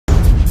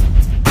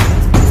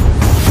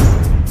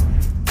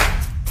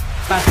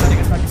Pass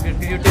गरेको certificate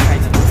एउटै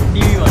छैन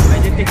टिभी भन्दा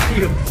चाहिँ त्यति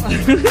हो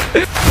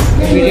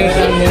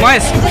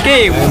महेश के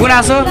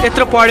गुनासो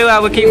यत्रो पढ्यो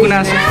अब के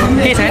गुनासो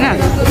केही छैन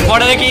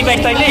पढेर केही बाइक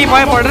छैन केही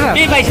भयो पढेर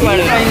केही बाइक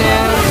पढ्यो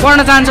पढ्न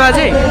चाहन्छु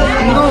अझै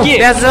के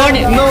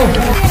नो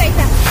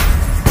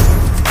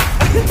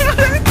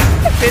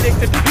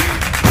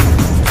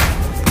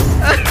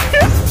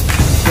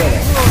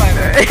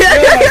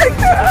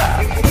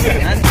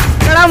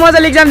एउटा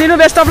मजाले इक्जाम दिनु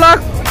बेस्ट अफ लक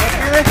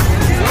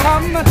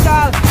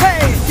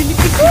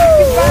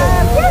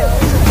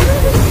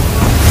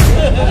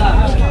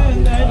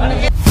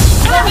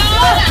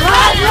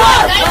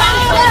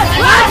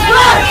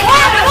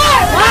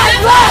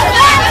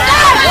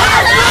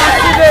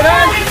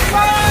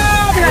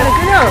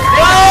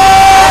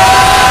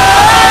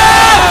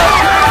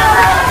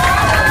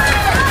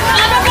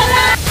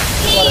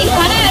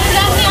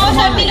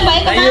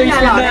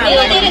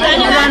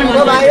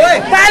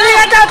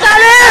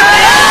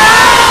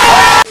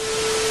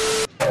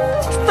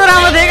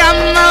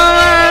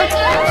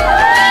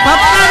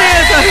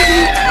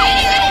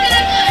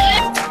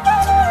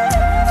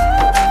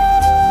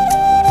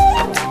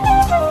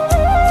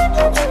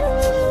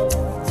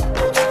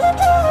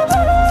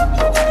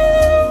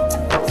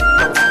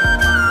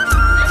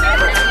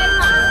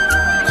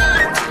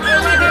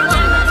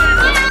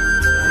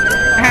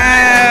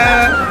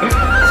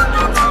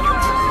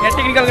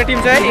टेक्निकलको टिम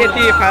चाहिँ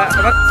यति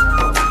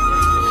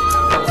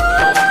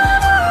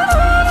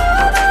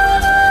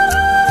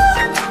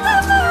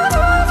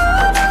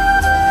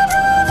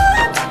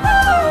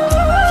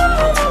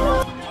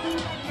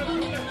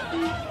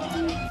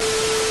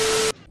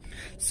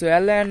सो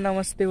हेलो एन्ड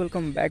नमस्ते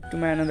welcome back to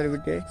my another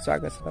video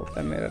स्वागत छ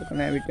तपाईँलाई मेरो अर्को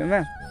नयाँ भिडियोमा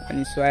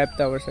अनि स्वाब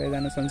त अब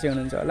सबैजना सन्चै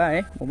हुनुहुन्छ होला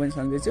है म पनि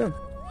सन्चै छु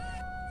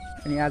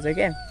अनि आज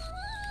क्या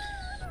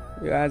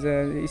यो आज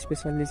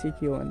स्पेसल्ली चाहिँ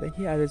के हो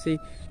भन्दाखेरि आज चाहिँ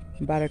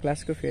 12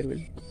 क्लासको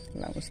फेयरवेल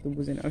लामो जस्तो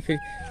बुझेन फेरि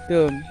त्यो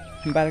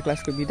 12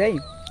 क्लासको बिदाई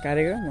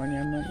कार्यक्रम अनि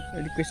हामी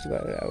रिक्वेस्ट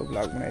गरेर अब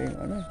भ्लग बनाइदिनु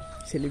होइन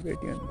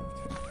सेलिब्रेटी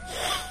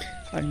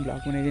अनि भ्लग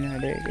बनाइदिनु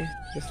आँटेको कि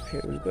जस्तो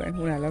फेयरवेलको होइन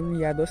उनीहरूलाई पनि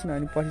याद होस् न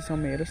अनि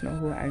पछिसम्म हेरोस् न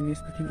हो हामी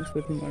यस्तो थियौँ उस्तो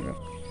थियौँ भनेर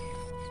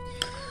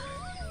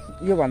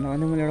यो भन्दा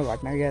भन्दा मैले एउटा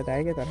घटना याद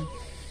आयो क्या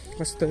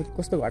तर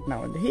कस्तो घटना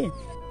भनेदेखि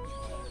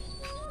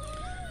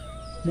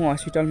म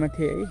हस्पिटलमा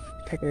थिएँ है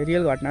ठ्याक्कै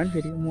रियल घटना हो नि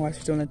फेरि म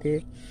हस्पिटलमा थिएँ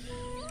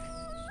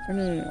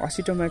अनि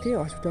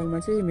हस्पिटलमा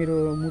चाहिँ मेरो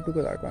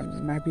मुटुको धड्कन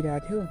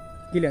नापिरहेको थियो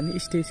किनभने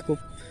स्टेजको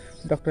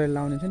डक्टरले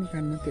लाउने छ नि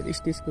कानमा त्यो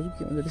स्टेजको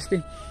के भन्छ त्यस्तै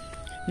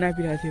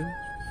नापिरहेको थियो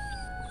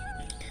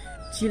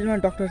चिलमा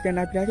डक्टर त्यहाँ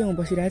नापिरहेको थियो म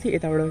बसिरहेको थिएँ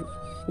यताबाट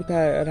उता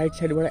राइट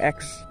साइडबाट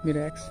मेरो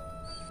एक्स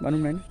भनौँ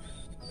न होइन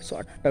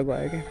सट्ट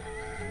गयो क्या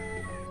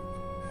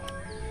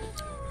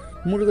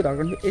मुटुको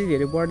धड्कन यति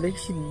धेरै बढ्दै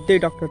सिधै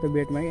डक्टर त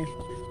बेडमा क्या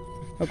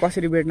अब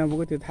कसरी बेड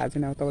नपुग्यो त्यो थाहा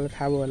छैन अब तपाईँलाई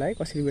थाहा भयो होला है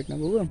कसरी बेड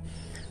नपुग्यो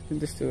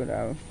त्यस्तो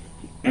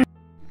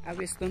अब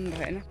यस्तो पनि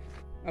भएन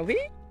अब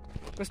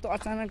कस्तो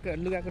अचानक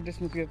लुगाको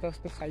ड्रेसमा तिर त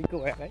कस्तो साइको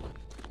भयो है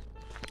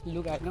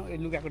लुगा होइन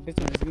लुगाको ड्रेस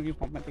भनेपछि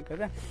युनिफर्ममा टिक्छ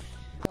त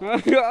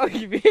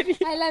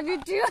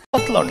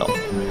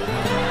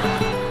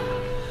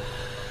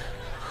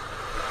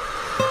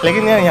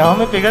लेकिन यार यहाँ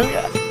में पिघल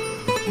गया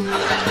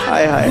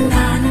हाय हाय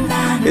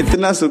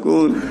इतना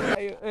सुकून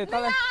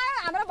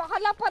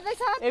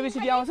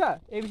एबीसीडी आउँछ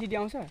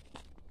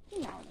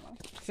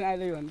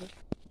सुनाइलो भन्दा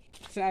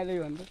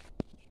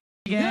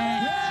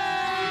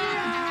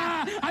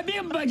अभी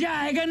मजा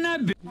आएगा ना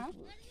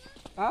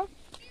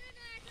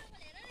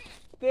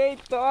त्यही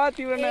त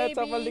तिम्रो नयाँ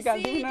चप्पल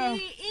निकाल्दिउँ न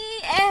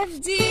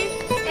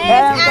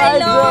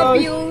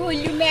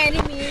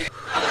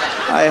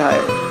हाय हाय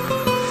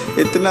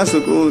इतना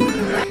सुकून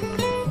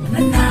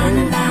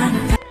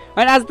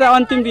अनि आज त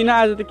अन्तिम दिन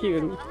आज त के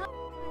गर्नु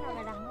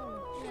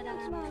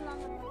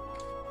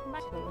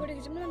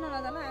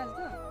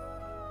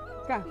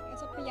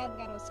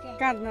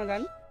कहाँ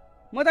नजानु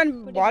म त अनि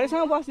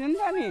भरेसँग बस्ने नि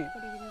त अनि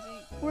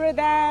पुरै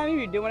दामी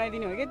भिडियो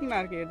बनाइदिने हो क्या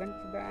तिमीहरूको हेर्दा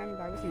दामी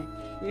भएको छ नि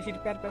यसरी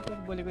प्यार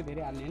बोलेको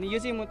धेरै हाल्ने होइन यो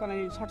चाहिँ म तँलाई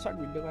सर्ट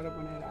भिडियो गरेर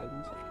बनाएर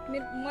हालिदिन्छु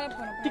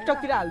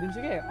टिकटकतिर हालिदिन्छु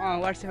कि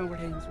वाट्सएपमा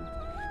पठाइदिन्छु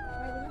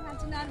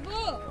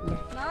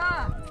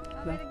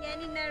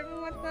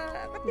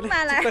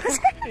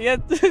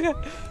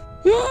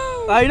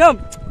होइन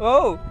हो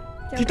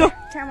छिटो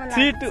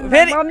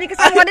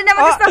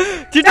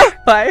छिटो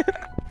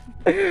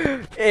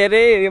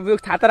अरे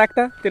थाहा त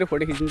राख्दा तेरो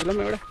फोटो खिचिदिन्छु ल म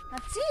एउटा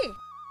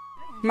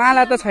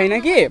माला त छैन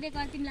कि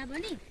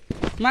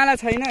माला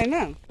छैन होइन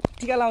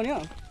टिका लाउने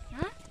हो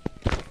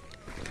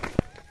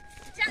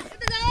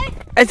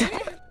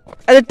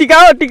टिका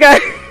हो टिका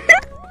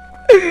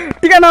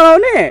टिका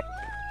नलाउने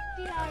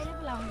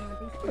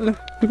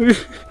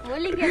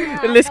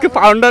यसको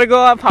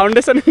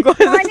फाउन्डेसनको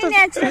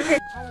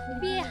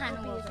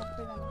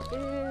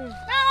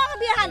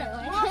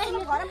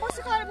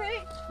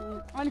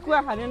अनि कुवा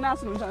खाने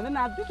नाच्नुहुन्छ भने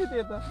नाच्दै थियो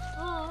त्यो त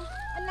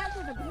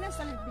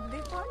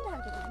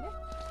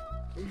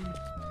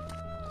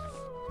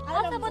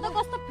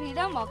कस्तो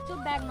फ्रिडम भएको छु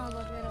ब्याग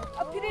नबोकेर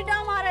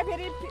फ्रिडम आरे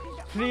फेरि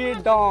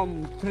फ्रिडम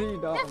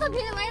त्यस्तो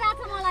फिल भइरहेको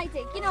छ मलाई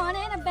चाहिँ किनभने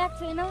हैन ब्याग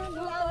छैन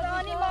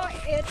अनि म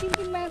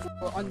 3 मा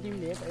अन्तिम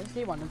लेख है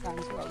के भन्न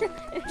चाहन्छु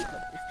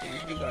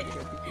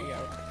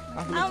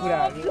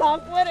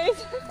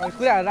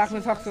कुराहरू राख्न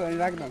सक्छु भने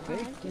राख्नुहुन्छ है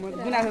म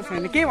गुनासो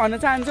छैन के भन्न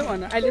चाहन्छु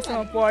भने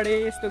अहिलेसम्म पढेँ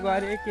यस्तो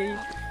गरेँ केही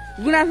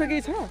गुनासो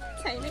केही छ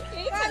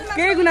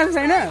केही गुनासो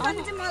छैन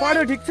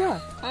पढ्यो ठिक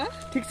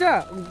छ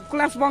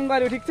क्लास बङ्क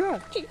गर्यो ठिक छ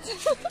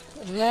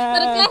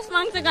तर क्लास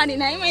बङ्क चाहिँ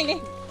गरिन है मैले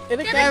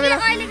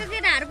अहिलेको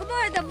केटाहरूको पो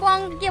त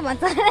बङ्क के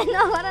भन्छ नगर न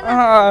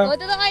हो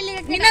त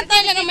अहिलेको किन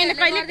तैलेको मैले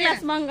कहिले क्लास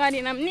बङ्क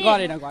गरिनम नि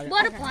गरेन बरु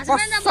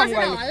फस्दैन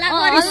बसेर हल्ला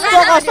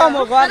कसम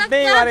हो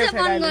गर्दै गरेछ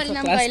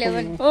गरिनम कहिले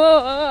पनि हो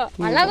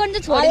हल्ला गर्न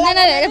चाहिँ छोडिदैन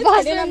अरे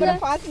बस्दैन नम्बर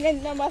 5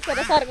 मिनेटमा बसेर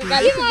सरको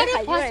गाली सुन्दै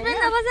खायो फर्स्ट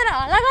बेन्चमा बसेर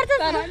हल्ला गर्छ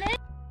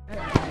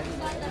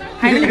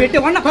फाइनली भेट्यो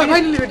भन्न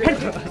फाइनली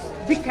भेट्यो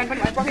बिग फ्यान पनि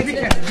पके big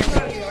fan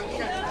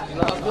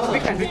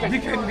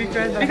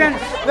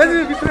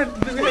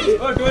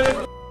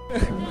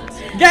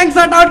gang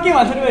sort out के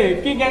भन्छ रे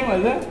के ग्याङ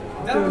भन्छ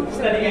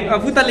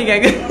पुतली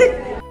ग्याङ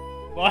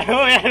भयो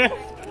यार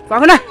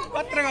भएको न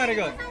कत्र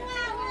गरेको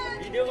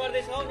भिडियो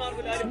गर्दै छौ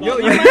नर्मल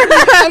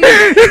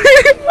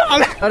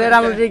अरे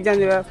राम्रो ट्रिक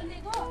जान्दियो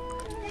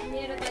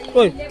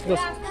ओइ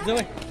बस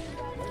जमै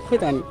खोइ त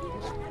अनि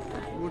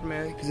गुड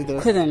म्यान खोइ त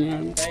अनि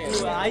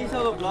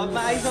आइसक्यो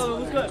भ्लगमा आइसक्यो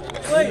उसको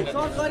ओइ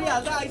सर्च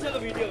गरिहाल्छ आइसक्यो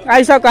भिडियो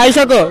आइसक्यो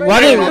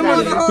भने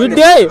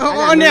भिडियो है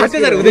अनि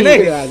अत्याचार हुँदैन है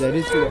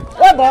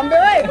ओ भम्बे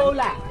ओइ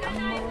बौला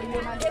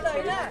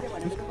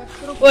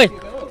ओइ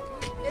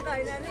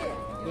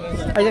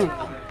आइज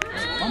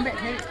भम्बे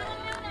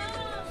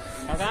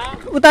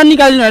उता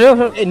निकाल्दिनु अरे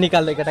ए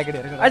निकाल्दै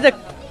केटाकेटीहरुको आइज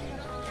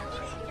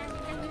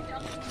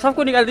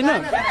सबको निकाल्दिनु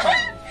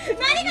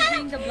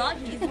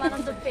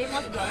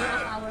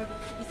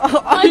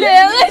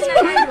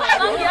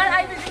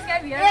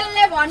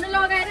यसले भन्नु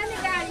लगाएर नि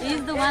गाडी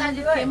is the one of the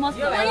famous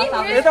vlogger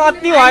यो त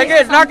अति भयो के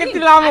नकेति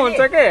लामो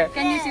हुन्छ के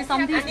क्यान यु से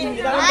समथिङ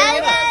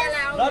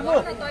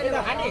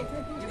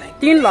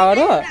तीन भ्लगर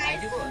हो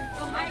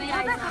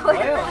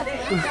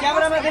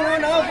क्यामेरामा देखाउनु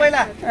न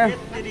पहिला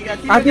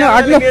आफ्नो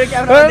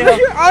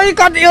आई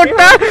कति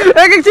एउटा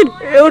एकैछिन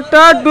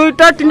एउटा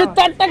दुईटा तीनटा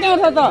चारटा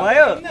क्यामेरा छ त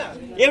भयो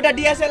एउटा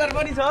डीएसएलआर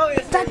पनि छ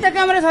चारटा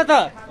क्यामेरा छ त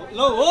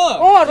लो हो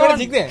ओ रोड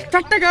झिक्ने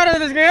चारटा क्यामेरा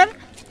छ यार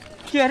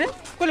के अरे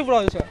कसले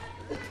बोलाउँछ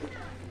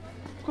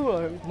को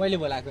मैले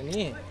बोलाएको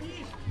नि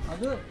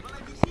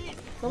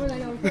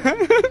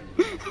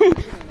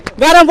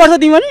गाह्रो पर्छ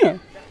तिमी पनि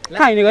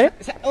खाइने गरे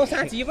ओ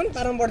साँच्ची पनि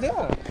पाराम पर्थ्यो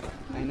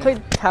खै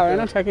थाहा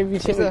भएन सके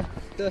विषय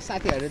त्यो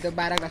साथीहरु त्यो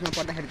 12 क्लासमा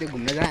पढ्दाखेरि त्यो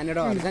घुम्न जाने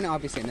रहर छ नि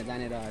अफिस हेर्न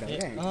जाने रहर के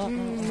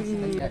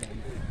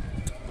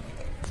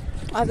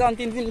आज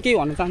अन्तिम दिन के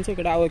भन्न चाहन्छु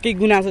केटा अब के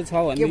गुनासो छ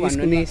भने के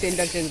भन्नु नि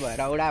सेन्टर चेन्ज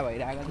भएर उडा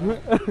भइराको छ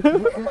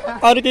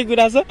अरु के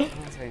कुरा छ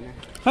छैन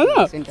हैन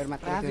सेन्टर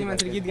मात्र राति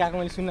मान्छे गीत गाएको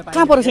मैले सुन्न पाएँ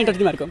कहाँ पर्छ सेन्टर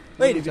तिमीहरुको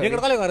ओइ रेकर्ड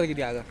कसले गरेर गीत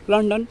गाएको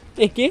लन्डन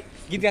ए के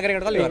गीत गाएको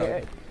रेकर्ड कसले गरेर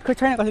खै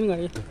छैन कसैले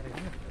गरे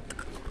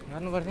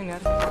गर्नु पर्थ्यो नि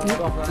यार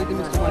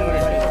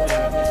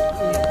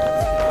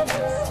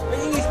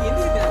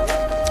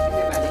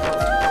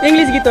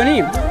इंग्लिश गीत हो नि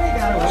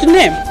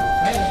सुन्ने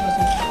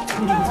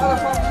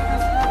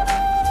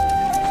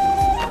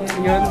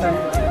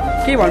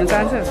के भन्न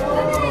चाहन्छ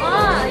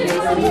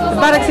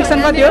 12 सेक्सन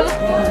कति हो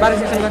 12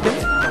 सेक्सन कति हो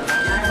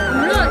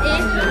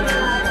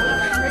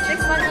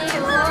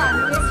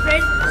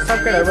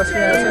सबकेटहरु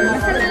बसिरहेको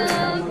छ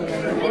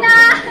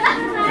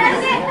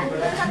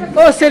ओ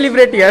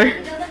सेलिब्रेट हियर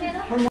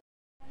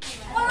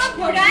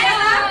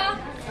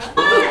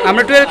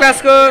हाम्रो 12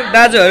 क्लासको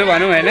दाजुहरु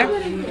भनौं हैन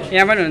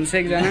यहाँ पनि हुन्छ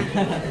एकजना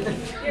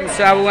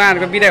सो अब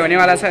उहाँहरुको बिदाइ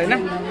हुनेवाला छ हैन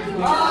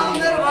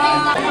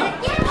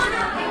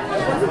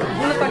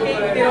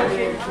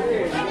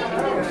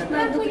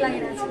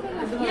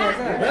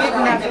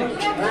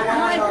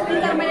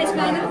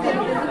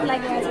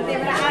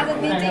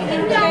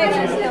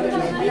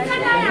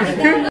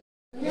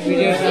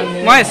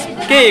महेश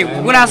के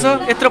गुनासो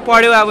यत्रो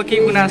पढ्यो अब के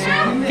गुनासो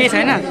के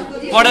छैन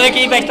पढेर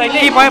केही पाइस् तैले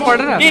के भयो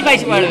पढेर केही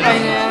पाइस् पढेर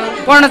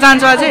पढ्न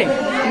चाहन्छु अझै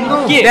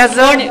के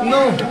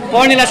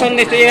पढ्नेलाई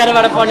सन्देश थियो 11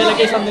 बाट पढ्नेलाई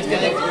केही सन्देश थियो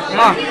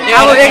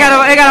अब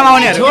 11 मा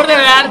आउनेहरु छोड्दे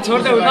यार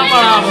छोड्दे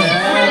नपढ अब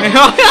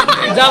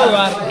जाऊ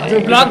यार जो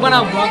ब्लग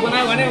बनाऊ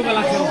भने उको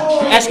लाग्छ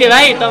एसके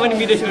भाइ त पनि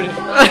भिडियो छोड्यो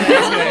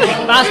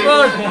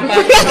पासपोर्ट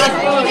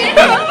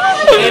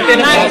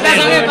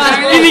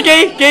तिमी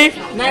केही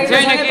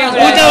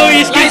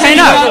स्किल छैन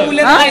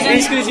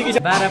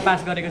 12 पास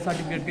गरेको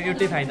सर्टिफिकेटको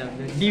एउटै फाइदा हुन्छ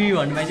डिबी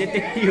भन्नु भए चाहिँ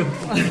त्यति हो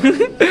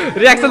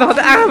रियाक्सन त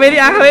आँखा फेरि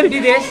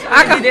विदेश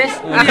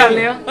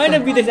निकाल्ने हो हैन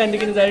विदेश जाने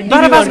किन जाने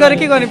 12 पास गरे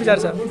के गर्ने विचार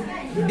छ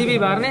डिबी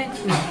भर्ने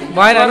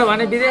भएन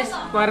भने विदेश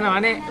परेन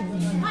भने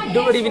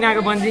डुबडी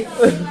बिनाको बन्जी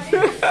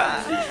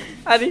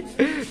अनि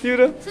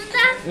तिम्रो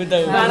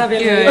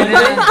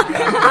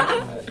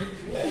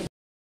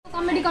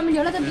कमेडी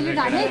होला त डिलिट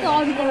हाल्ने त्यो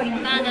अरूको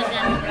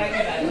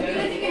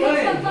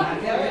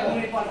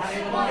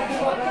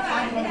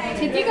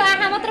छेत्रीको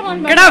आँखा मात्र मन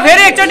केटा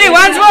फेरि एकचोटी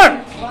वान्स मोर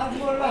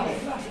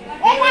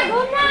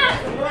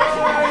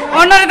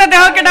अनुहार त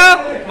देखाऊ केटा हो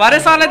भरे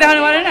सरलाई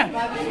देखाउनु परेन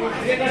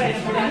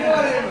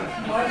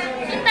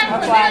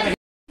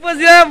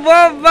बस्यो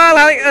बब्बाल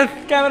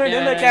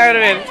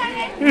क्यामेराम्यान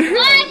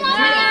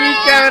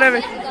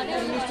क्यामेराम्यान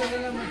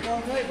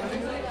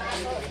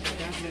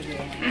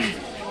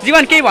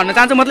जीवन केही भन्न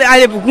चाहन्छु मतलब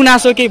अहिले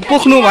गुनासो केही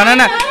पोख्नु भन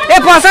न ए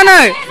बस न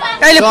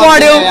अहिले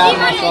पढ्यो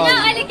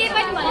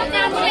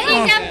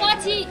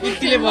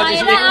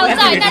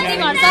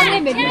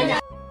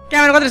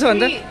क्यामेरा कति छ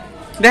भन्छ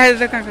देखाइ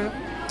त कहाँ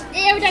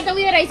एउटा त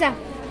उयो रहेछ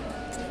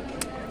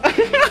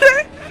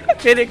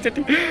फेरि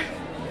एकचोटि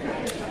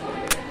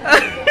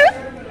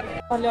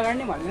अगाडि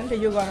नै भन्नु नि त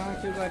यो गर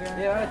त्यो गर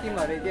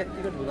तिमीहरू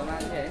त्यतिको ठुलो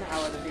मान्छे होइन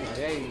अब त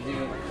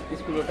तिमीहरू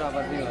स्कुलको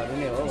टपर तिमीहरू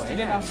नै हो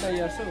स्टुडेन्ट अफ द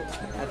इयर छु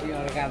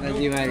तिमीहरू काँदा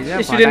जिम्मेवारी छ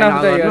स्टुडेन्ट अफ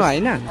द इयर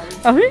होइन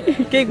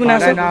केही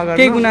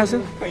गुनासो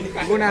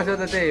गुनासो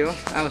त त्यही हो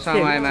अब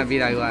समयमा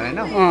बिराग गरेन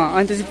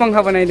अनि त्यसपछि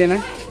पङ्खा बनाइदिएन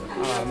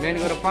मेन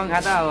कुरो पङ्खा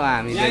त अब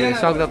हामीले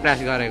सक्दो प्रयास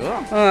गरेको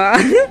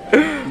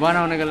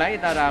बनाउनको लागि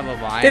तर अब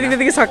भएन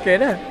त्यतिकै सक्यो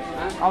होइन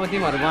अब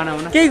तिमीहरू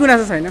बनाउन केही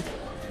गुनासो छैन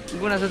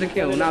गुनासो त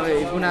के हुन अब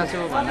गुनासो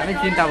भन्दा पनि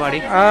चिन्ता बढी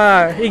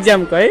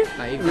इक्जामको है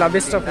ल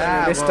बेस्ट अफ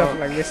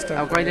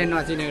अब कहिले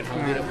नचिनेको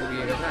ठाउँतिर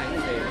पुगिएको छ होइन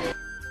त्यही हो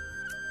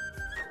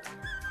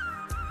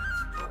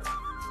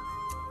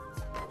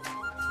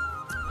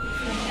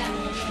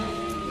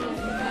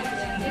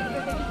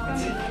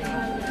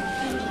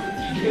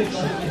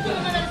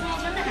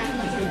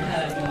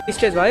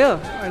स्टेज भयो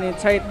अनि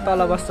साइड तल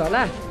बस्छ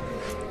होला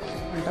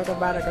अनि टक्क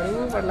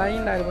 12 बाट लाइन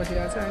लागेर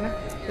बसिरहेको छ होइन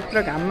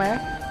यत्रो घाममा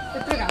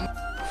यत्रो घाम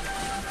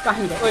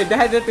कहाँ ओइ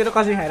देखाइदियो तेरो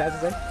कसरी खाइरहेको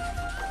छ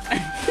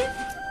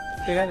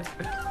चाहिँ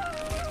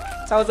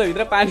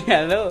चाउचाउभित्र पानी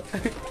हाल्नु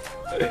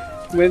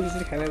मैले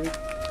त्यसरी खाइरहेको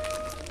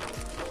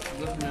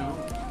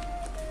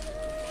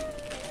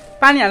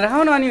पानी हालेर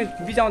खाऊ न अनि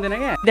बिचाउँदैन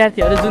क्या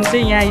विद्यार्थीहरू जुन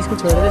चाहिँ यहाँ स्कुल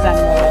छोडेर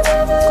जानु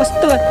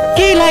कस्तो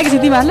केही लागेको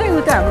छ तिमीहरूलाई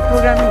उता हाम्रो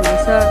प्रोग्रामिङ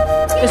हुँदैछ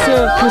यसो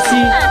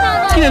खुसी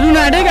किन रुनु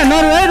आँट्यो क्या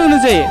नरु है रुनु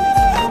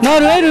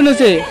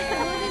चाहिँ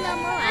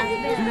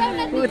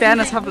ऊ त्यहाँ न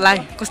सब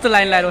लाइन कस्तो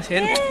लाइन लगाएर बस्यो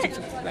हेर्नु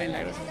लाइन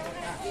लगाएर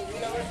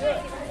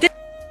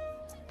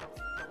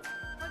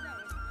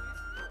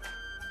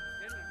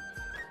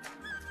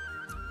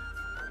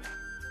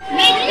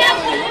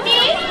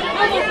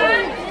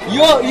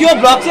यो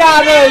भ्लग चाहिँ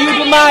आज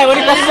युट्युबमा आयो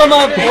भने कस्तोमा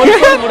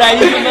फोनको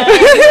उडाइदिनु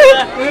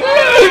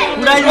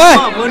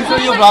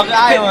यो भ्लग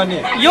आयो भने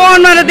यो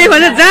अनुहार देख्यो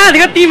भने जहाँ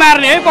देख्यो ती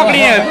मार्ने है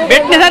पक्रिने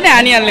भेट्ने साथै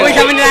हानिहाल्ने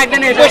पैसा पनि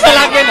लाग्दैन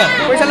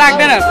पैसा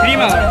लाग्दैन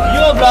फ्रीमा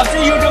यो भ्लग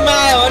चाहिँ युट्युबमा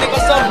आयो भने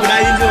कस्तो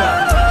उडाइदिन्छु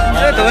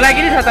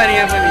धोलागिरी छ त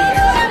यहाँ पनि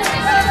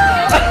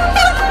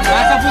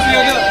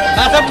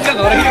माछा पुग्छ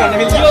धोलागिरी भन्ने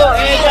मिल्छ यो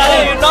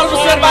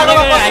नर्बुसरबाट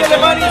कसैले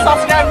पनि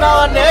सब्स्क्राइब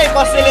नगर्ने है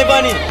कसैले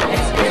पनि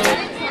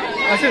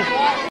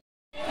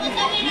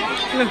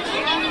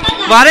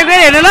भरे गएर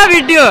हेर्नु ल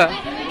भिडियो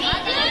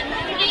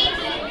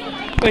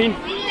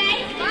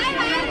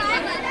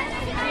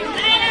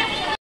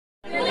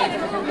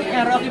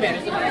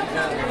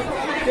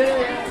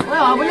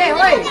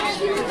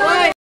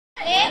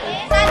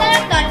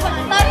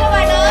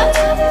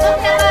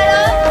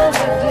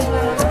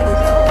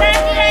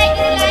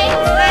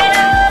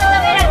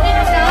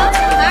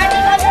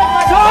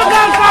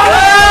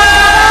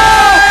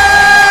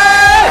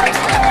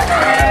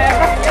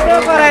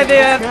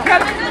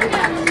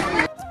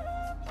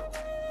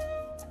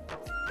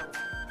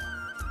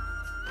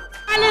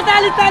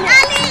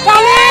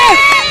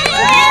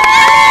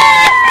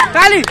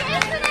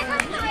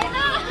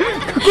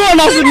को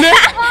नसुन्ने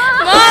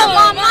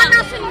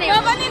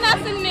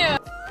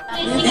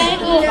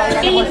सिकाएको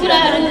केही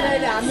कुराहरू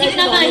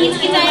सिक्नमा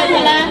हिचकिचायो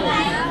होला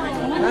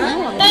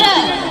तर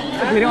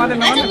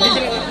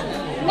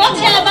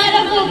कक्षा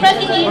 12 को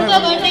प्रतिनिधित्व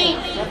गर्ने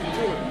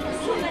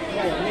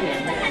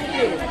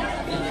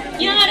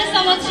यहाँहरू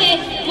समक्ष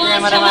म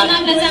क्षमा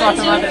माग्न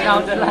चाहन्छु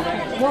मानिसहरू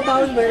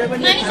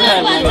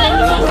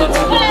भन्छन्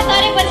खोला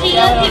तरेपछि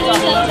लत्ती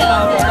बिर्सन्छ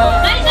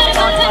मानिसहरू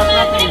भन्छन्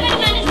कुनै पनि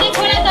मानिसले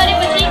खोला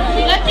तरेपछि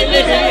लत्ती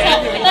बिर्सन्छ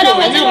तर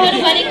हजुरहरू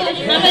भनेको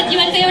हाम्रो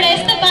जीवनको एउटा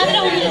यस्तो पात्र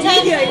हुनुहुन्छ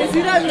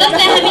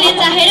जसलाई हामीले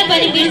चाहेर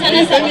पनि बिर्सन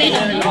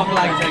सक्दैनौँ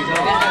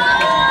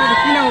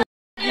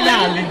र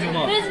अन्य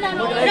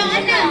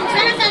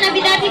साना साना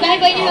विद्यार्थी भाइ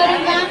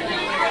बहिनीहरूमा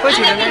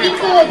आगामी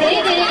दिनको धेरै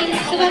धेरै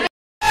शुभकामना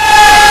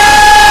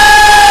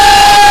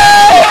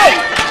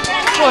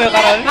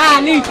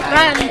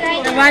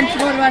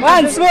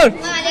Once more.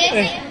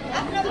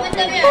 आफ्नो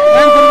मन्तव्य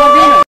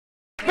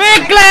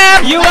Big clap.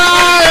 You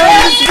are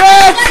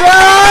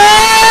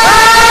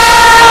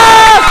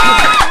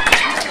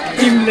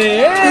तिमीले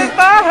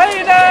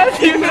पाएन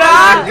तिम्रा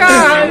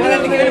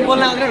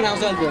बोल्न आउँदैन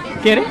आउँछ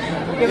के रे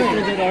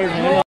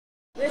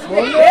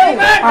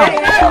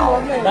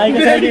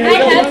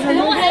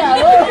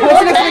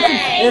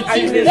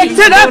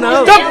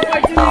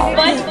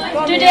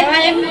Today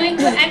I am going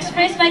to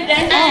express my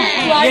gratitude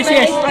to our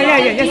Yes.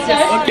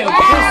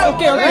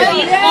 Okay.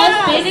 He is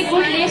also very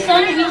good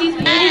lesson which is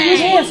very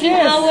useful in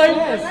our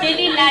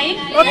daily life.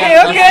 Okay.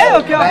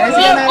 So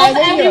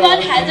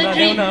everyone has a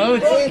dream.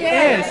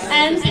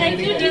 And thank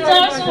you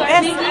teachers for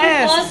making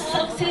us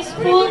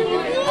successful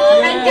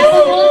and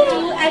capable to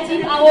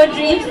achieve our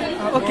dreams.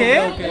 Okay.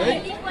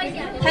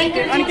 Thank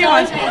you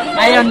teachers.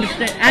 I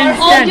understand.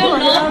 For all your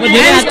love and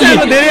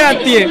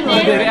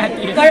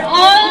for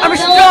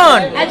all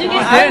the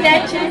education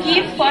that you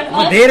give for us.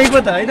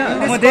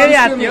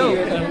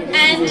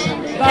 And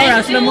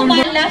thank you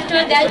for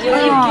laughter that you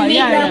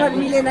give to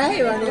me.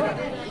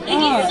 It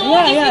is so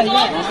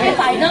difficult to say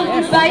final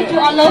goodbye to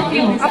all of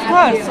you. Of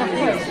course.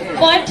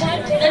 But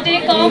the day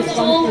comes,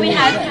 so we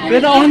have to. यो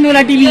त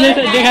अन्नुलाई टिभीले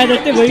देखाए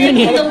जस्तै भयो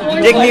नि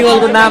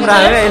टेक्निकलको नाम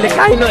राखेर यसले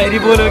काहीँ नहेरी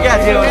बोल्यो क्या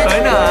जे होस्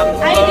होइन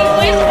I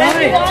request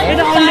everyone यो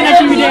त अन्नुलाई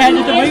टिभी देखाए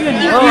जस्तो भयो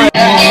नि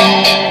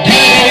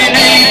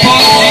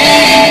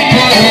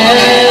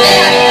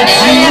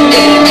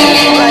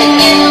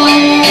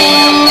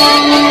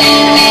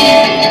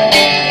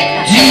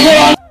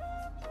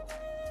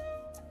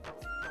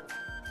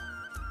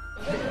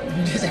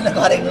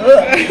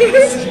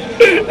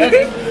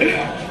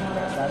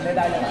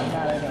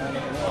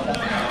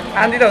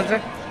आन्धी त हुन्छ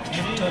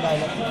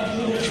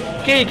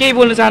केही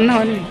बोल्नु चाहन्न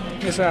अनि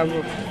यसो अब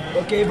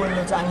केही बोल्न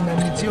चाहिन्न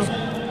मिच्यो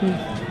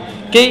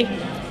केही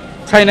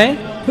छैन है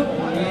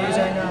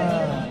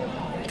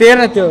तेर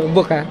त्यो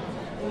बोका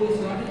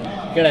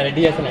केटाले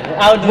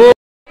डिएसएलआर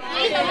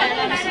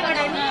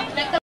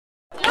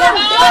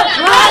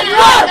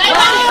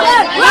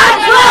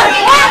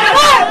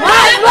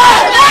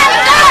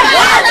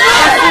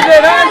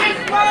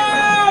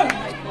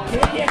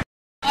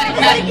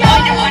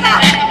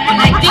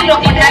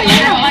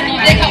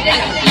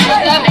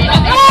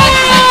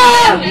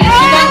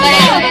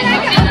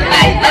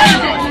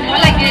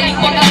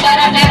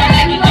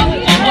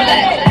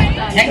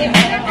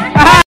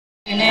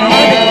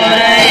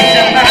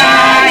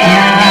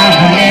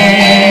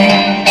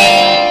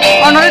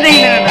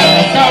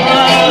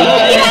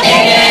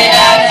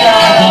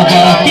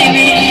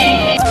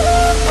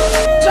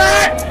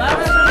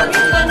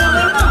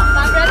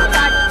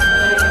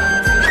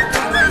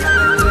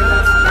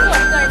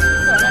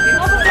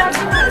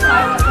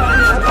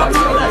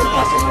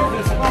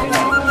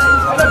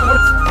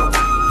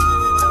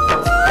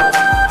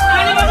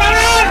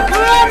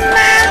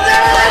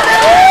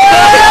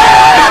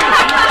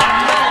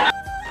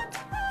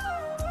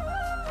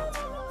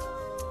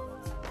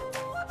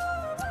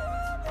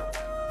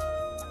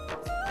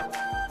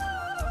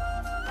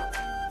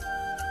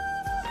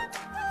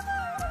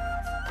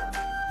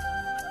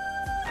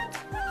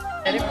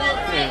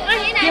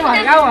के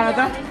भनेको भन त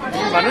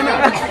भन्नु न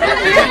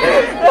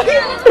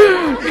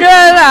के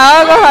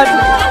हावा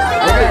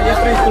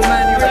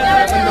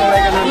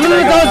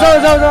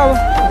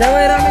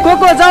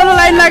जाऊ जाउनु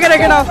लाइन लागेर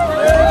केटा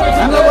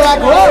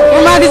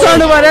माथि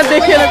चढ्नु पर्यो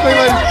देखिएन कोही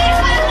पनि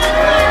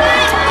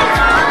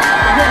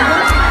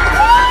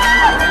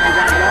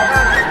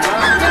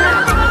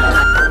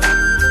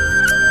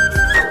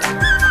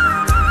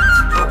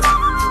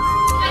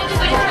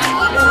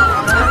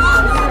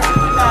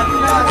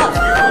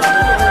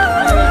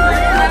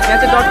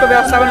डटको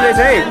व्यवस्था पनि रहेछ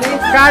है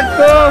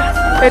काठको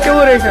यति ऊ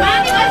रहेछ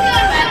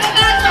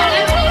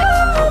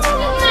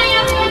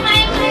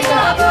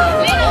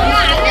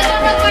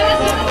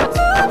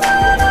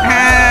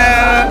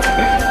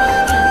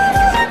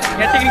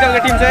यहाँ टेक्निकलको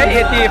टिम छ है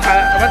यति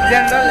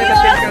जेनरल यता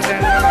टेक्निकल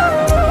जेनरल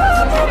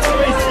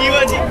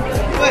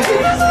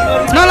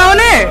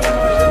नलाउने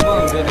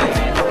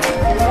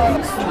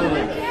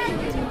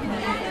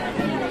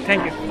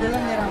थ्याङ्क यू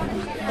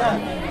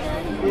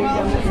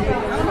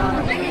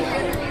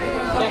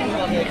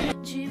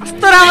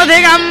कस्तो राम्रो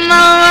देख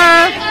आम्मा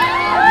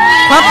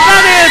खतरा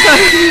देख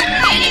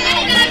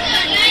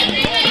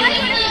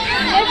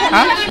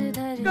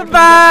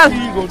बाल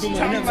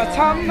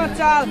छम्मा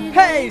चाल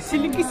हे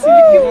सिलिकी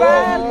सिलिकी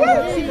बाल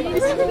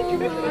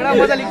एउटा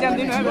मजाले इक्जाम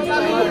दिनु है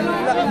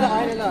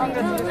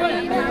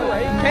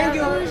थ्याङ्क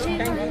यू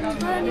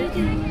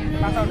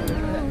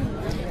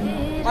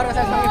अर्को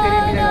सालसँगै फेरि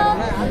बिदा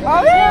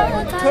गरौँ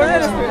न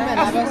छोडेर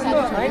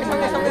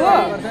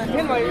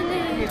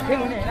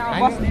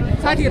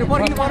साथीहरू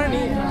पर्खिनु पर्यो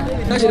नि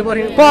दसहरू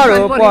पर्खिनु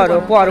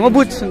पर्यो म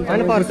बुझ्छु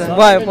होइन पर्छ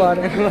भयो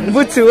पर्यो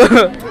बुझ्छु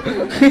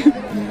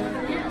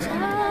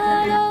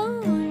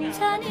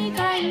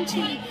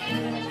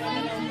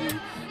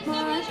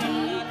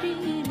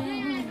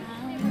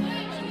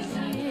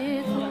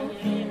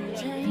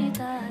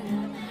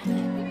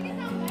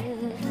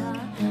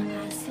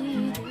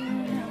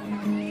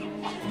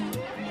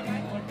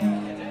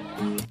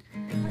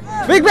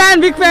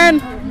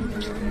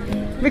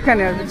बिग फ्यान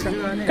यार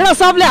केटा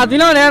सबले हात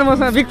मिलाउने यार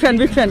मसँग बिग फ्यान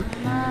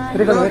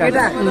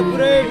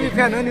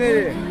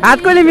हात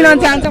कहिले मिलाउन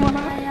चाहन्छ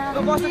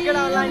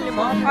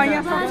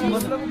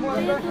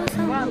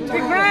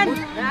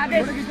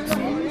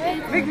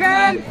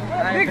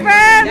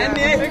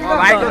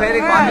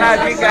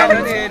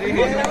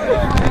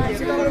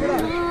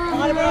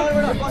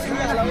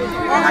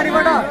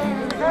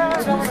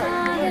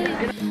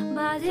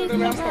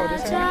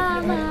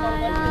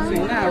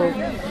अब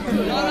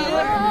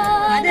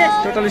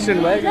टोटल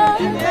स्टुडेन्ट भयो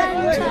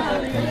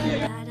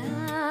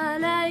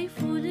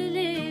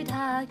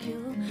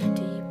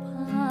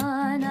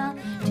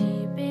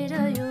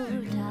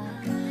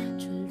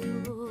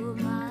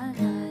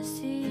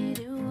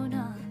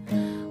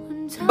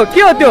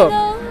के हो त्यो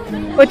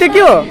त्यो के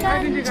हो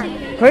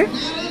खै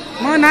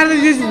म नारद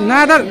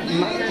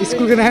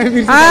स्कुलको नाम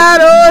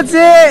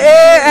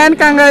ROJAN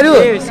काङ्गारु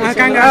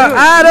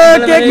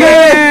ROKK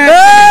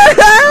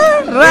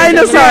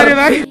राइनोसर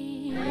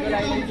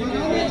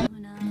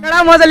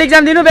एउटा मजाले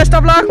एक्जाम दिनु best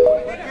of lock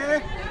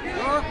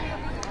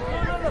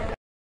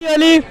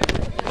Holi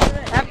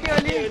happy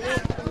Holi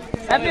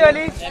happy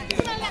Holi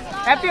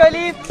happy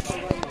Holi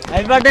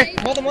happy birthday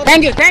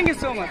thank you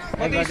so much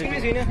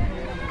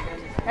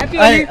happy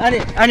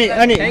Holi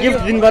अनि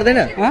गिफ्ट दिनु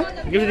पर्दैन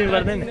गिफ्ट दिनु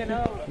पर्दैन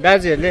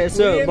दाजुहरूले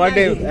यसो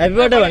बर्थडे ह्यापी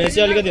बर्थडे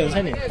भनेपछि अलिकति हुन्छ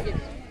नि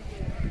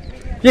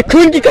यो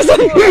खुन की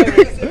कसम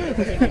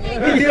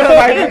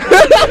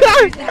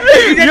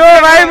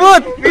यो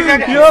भाइभूत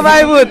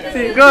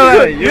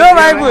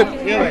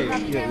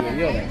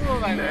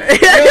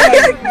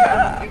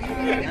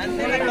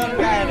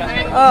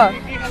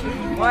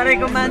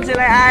मरेको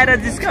मान्छेलाई आएर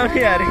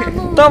जिस्काउने अरे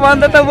त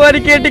भन्दा त बढी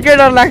केटीकै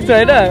डर लाग्छ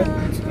होइन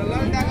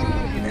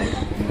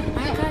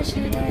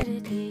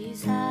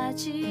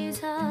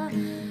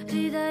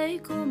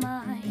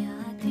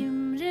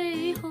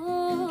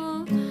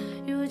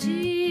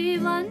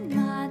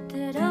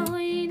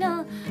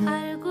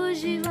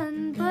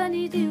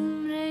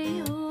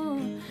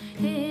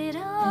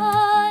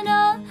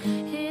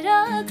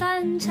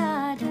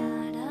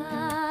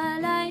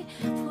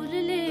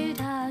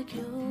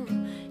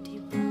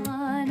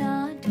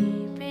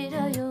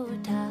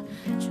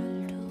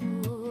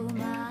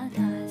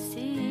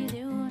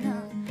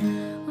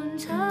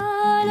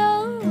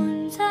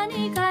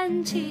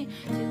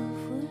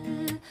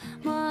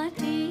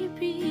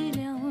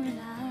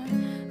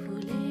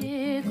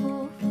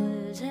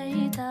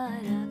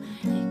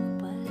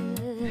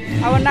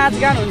अब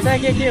नाचगान हुन्छ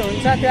के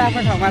हुन्छ त्यो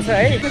आफ्नो ठाउँमा छ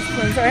है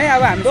हुन्छ है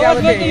अब हामी चाहिँ अब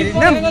त्यो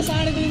हेरिदिनौँ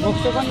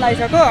भोक्सो पनि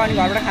लगाइसक्यो अनि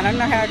घरबाट खाना पनि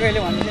नखाएको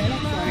अहिले भन्नु होइन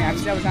अनि हामी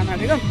चाहिँ अब जान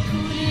आँटेको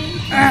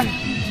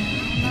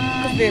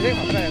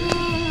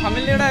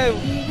हामीले एउटा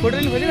फोटो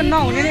पनि खोजेको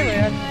नहुने नै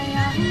भयो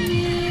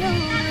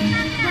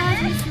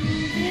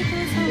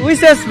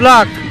विशेष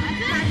blog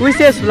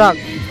WISHES blog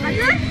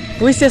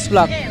WISHES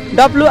blog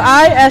blog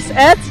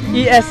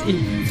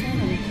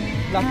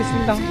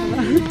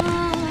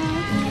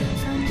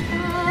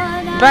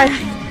by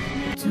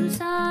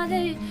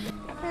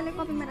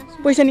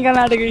पैसा निकाल्न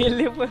आँटेको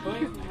यसले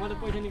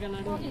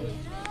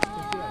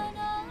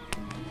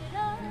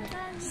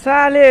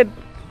साले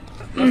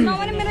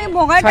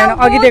छैन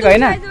अघि दिएको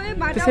होइन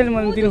त्यसैले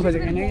मैले दिनु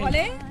खोजेको होइन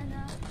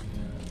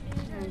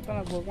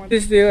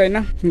त्यस्तै हो होइन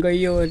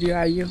गइयो ओरियो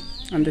आइयो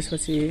अनि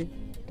त्यसपछि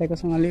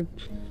त्यहाँकोसँगले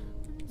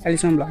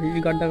अहिलेसम्म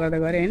भ्लग गर्दा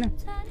गऱ्यो होइन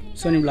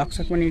सोनी भ्लग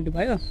सक पनि एडिट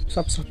भयो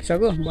सब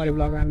सकिसक्यो बढी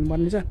भ्लग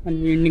हाल्नुपर्ने छ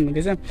अनि एन्डिङ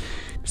हुँदैछ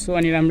सो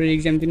अनि राम्रो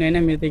इक्जाम दिनु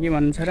होइन मेरो त के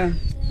भन्नु छ र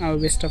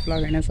अब बेस्ट अफ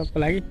लक होइन सबको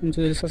लागि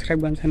जसले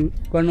सब्सक्राइब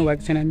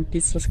गर्नुभएको छैन भने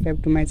please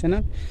subscribe to my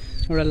channel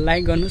एउटा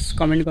लाइक गर्नुहोस्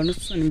कमेन्ट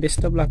गर्नुहोस् अनि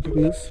बेस्ट अफ लक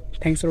लेख्नुहोस्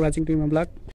thanks for watching to my vlog